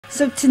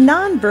So to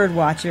non-bird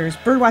watchers,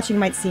 bird watching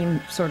might seem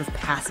sort of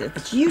passive,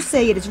 but you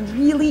say it is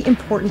really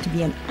important to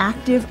be an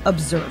active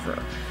observer.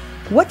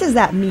 What does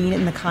that mean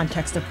in the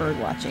context of bird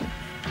watching?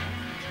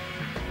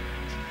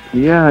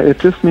 Yeah, it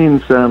just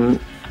means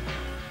kind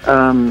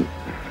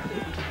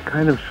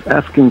of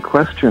asking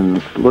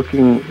questions,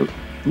 looking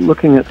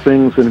at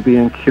things and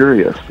being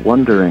curious,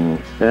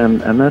 wondering,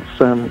 and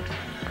that's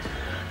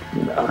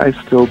I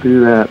still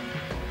do that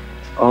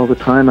all the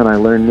time, and I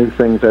learn new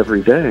things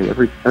every day.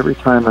 Every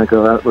time I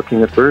go out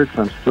looking at birds,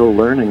 I'm still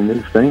learning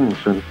new things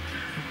and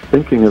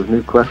thinking of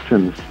new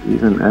questions,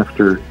 even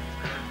after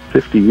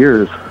 50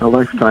 years, a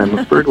lifetime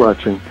of bird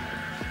watching.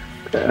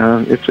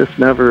 It just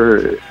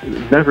never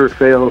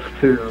fails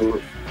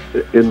to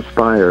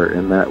inspire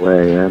in that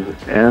way,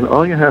 and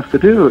all you have to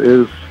do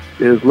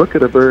is look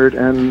at a bird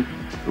and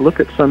look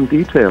at some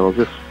detail.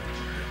 Just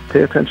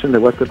pay attention to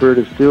what the bird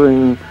is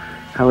doing,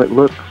 how it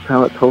looks,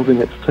 how it's holding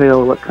its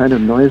tail, what kind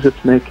of noise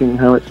it's making,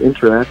 how it's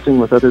interacting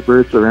with other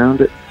birds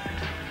around it.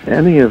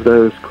 Any of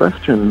those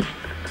questions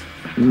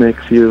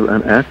makes you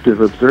an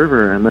active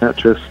observer, and that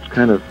just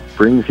kind of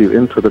brings you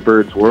into the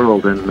bird's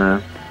world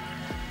and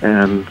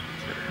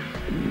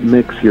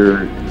makes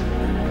your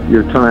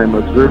time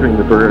observing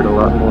the bird a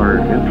lot more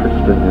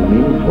interesting and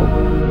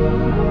meaningful.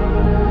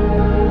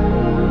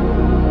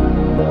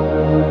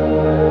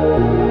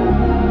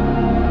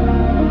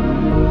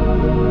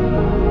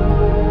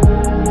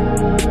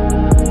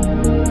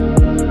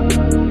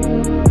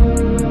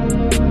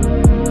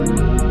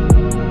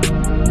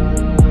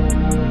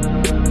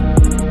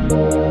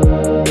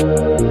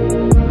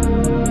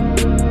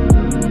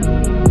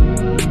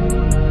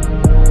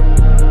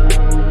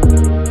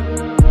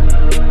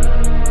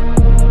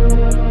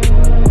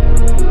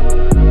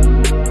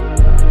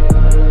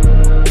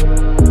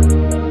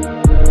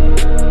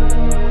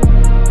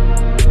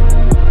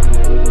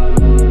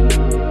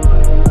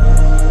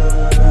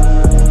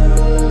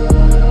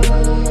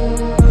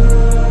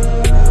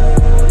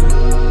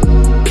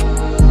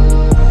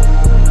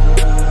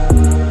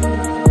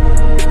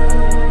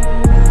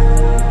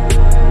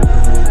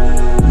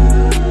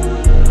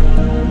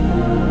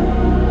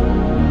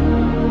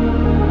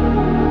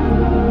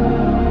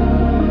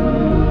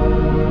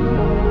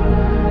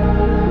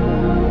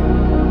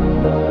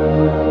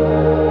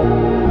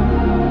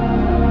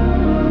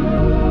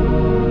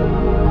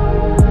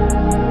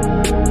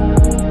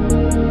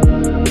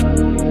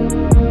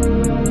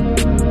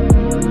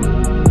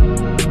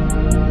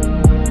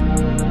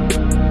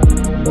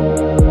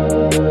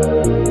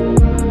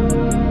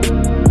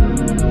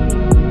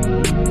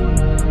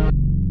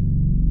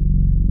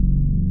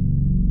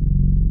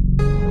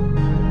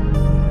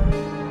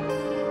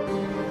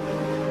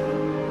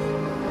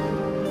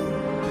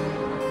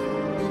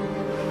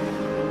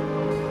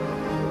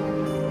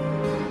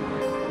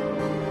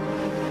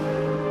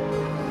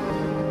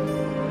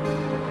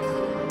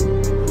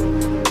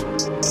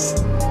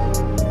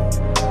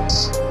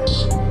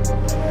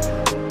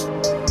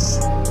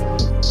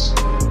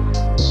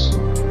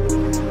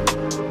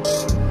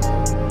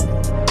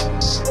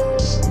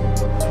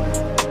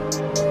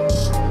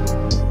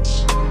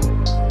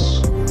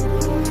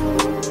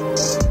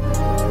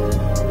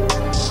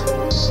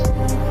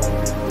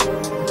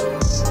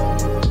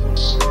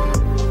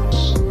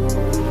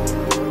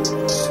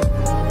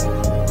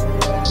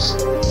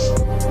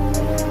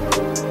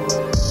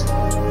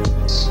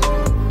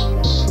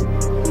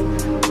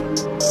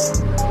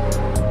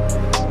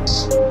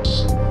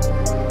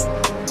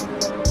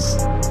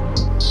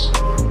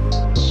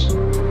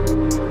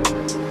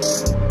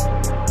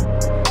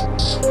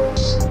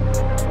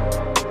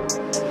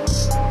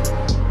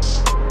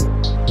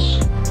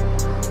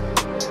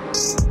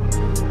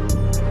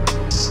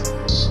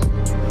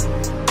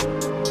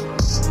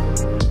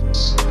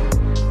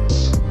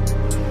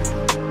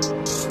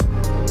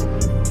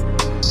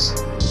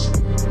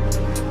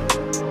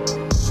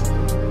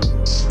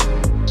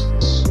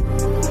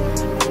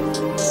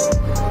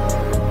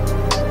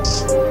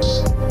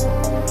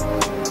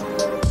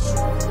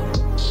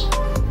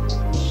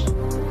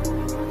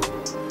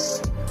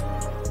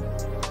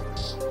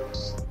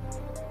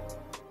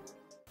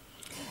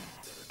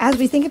 As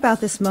we think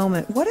about this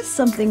moment, what is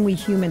something we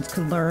humans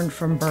could learn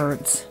from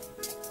birds?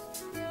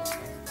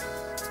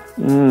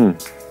 One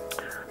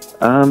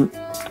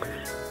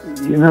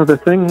of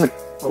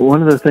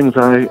the things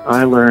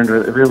I learned,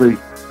 or it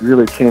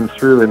really came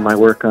through in my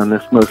work on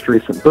this most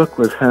recent book,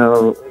 was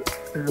how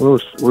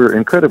we're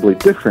incredibly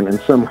different in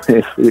some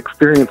ways. We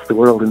experience the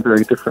world in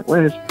very different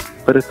ways,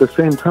 but at the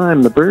same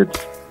time, the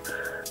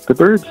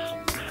birds'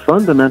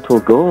 fundamental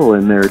goal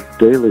in their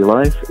daily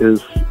life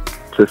is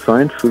to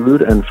find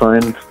food and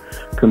find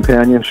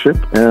companionship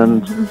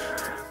and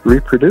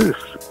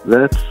reproduce.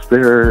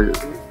 They're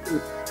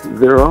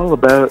all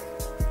about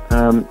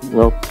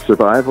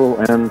survival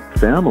and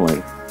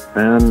family,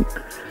 and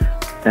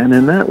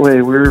in that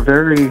way we're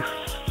very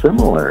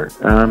similar.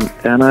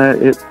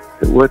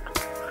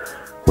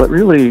 What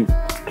really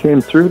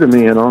came through to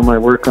me in all my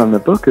work on the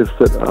book is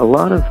that a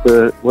lot of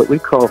what we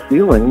call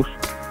feelings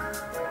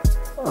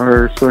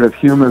our sort of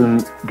human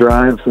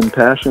drives and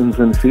passions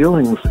and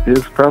feelings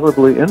is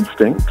probably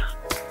instinct,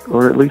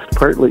 or at least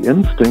partly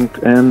instinct,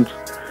 and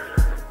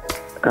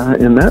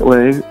in that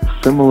way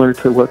similar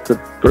to what the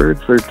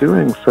birds are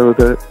doing. So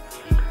that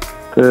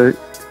the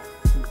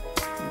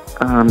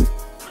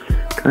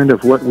kind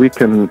of what we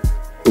can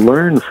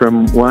learn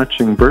from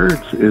watching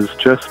birds is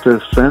just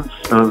a sense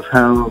of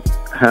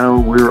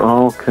how we're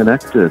all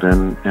connected,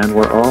 and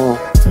we're all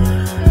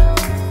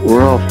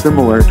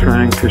similar,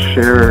 trying to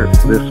share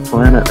this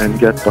planet and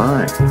get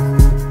by.